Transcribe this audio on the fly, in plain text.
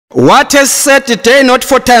What has set the day not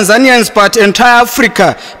for Tanzanians but entire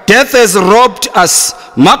Africa? Death has robbed us.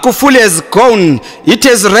 Magufuli has gone. It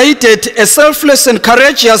has raided a selfless and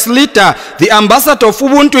courageous leader. The ambassador of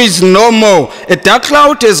Ubuntu is no more. A dark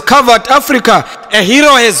cloud has covered Africa. A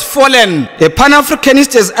hero has fallen. A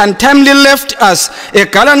Pan-Africanist has untimely left us. A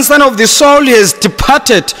gallant son of the soul has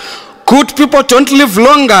departed. Good people don't live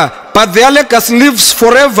longer, but their legacy lives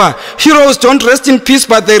forever. Heroes don't rest in peace,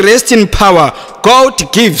 but they rest in power.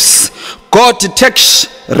 God gives, God takes.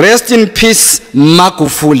 Rest in peace,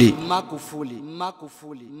 Magufuli.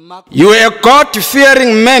 You are a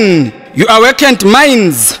God-fearing man. You awakened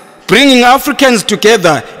minds, bringing Africans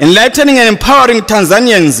together, enlightening and empowering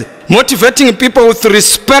Tanzanians, motivating people with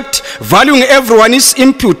respect, valuing everyone's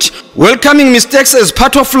input, welcoming mistakes as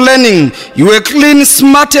part of learning. You were clean,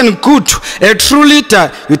 smart and good, a true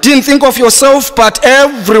leader. You didn't think of yourself but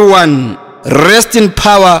everyone. Rest in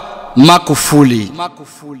power, Magufuli.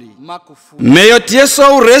 May your dear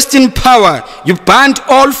soul rest in power. You banned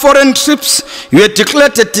all foreign trips. You were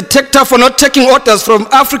declared a dictator for not taking orders from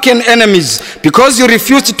African enemies because you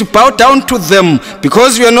refused to bow down to them,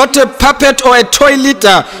 because you are not a puppet or a toy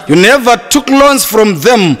leader. You never took loans from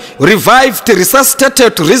them. You revived,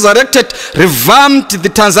 resuscitated, resurrected, revamped the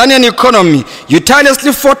Tanzanian economy. You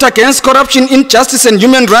tirelessly fought against corruption, injustice and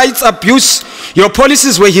human rights abuse. Your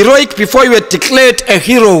policies were heroic before you were declared a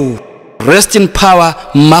hero. Rest in power,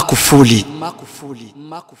 Magufuli.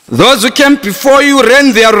 Those who came before you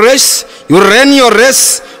ran their race. You ran your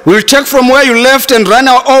race. We'll take from where you left and run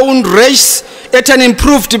our own race at an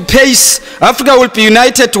improved pace. Africa will be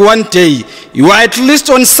united one day. You are at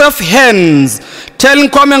least on safe hands. Tell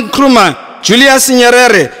Kwame Nkrumah, Julius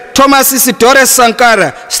Nyerere, Thomas Isidore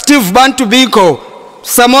Sankara, Steve Bantu Biko,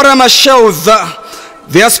 Samora Machel,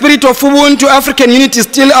 their spirit of Ubuntu African unity is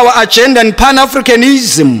still our agenda and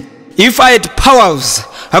Pan-Africanism. If I had powers,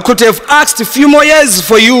 I could have asked a few more years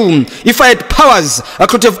for you. If I had powers, I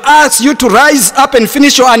could have asked you to rise up and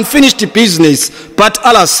finish your unfinished business. But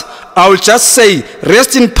alas, I will just say,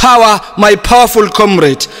 rest in power, my powerful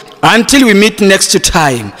comrade. Until we meet next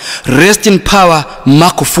time, rest in power,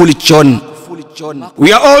 Magufuli John.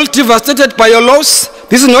 We are all devastated by your loss.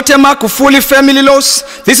 This is not a Magufuli family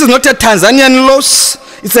loss. This is not a Tanzanian loss.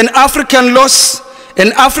 It's an African loss.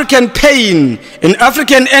 An African pain, an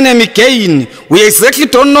African enemy gain. We exactly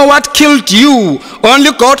don't know what killed you.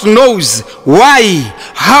 Only God knows why,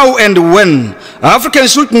 how and when.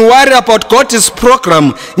 Africans shouldn't worry about God's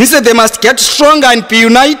program. Instead, they must get stronger and be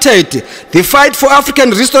united. The fight for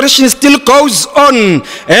African restoration still goes on.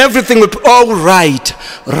 Everything will be all right.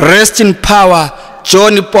 Rest in power,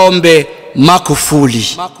 John Pombe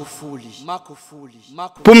Magufuli.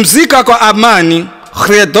 Pumzika kwa amani,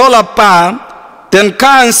 Khredola pa, then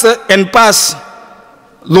cancer and pass.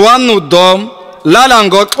 Luanu dom,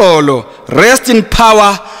 Lalangotlolo. Rest in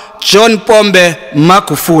power, John Pombe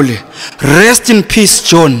Magufuli. Rest in peace,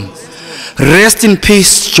 John. Rest in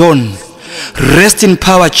peace, John. Rest in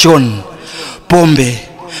power, John Pombe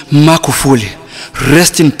Magufuli.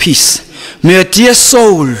 Rest in peace. May your dear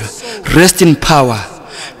soul rest in power.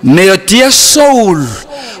 May your dear soul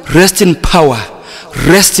rest in power.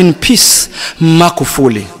 Rest in peace,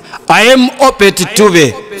 Magufuli. I am Obert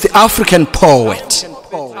Dube, the African poet.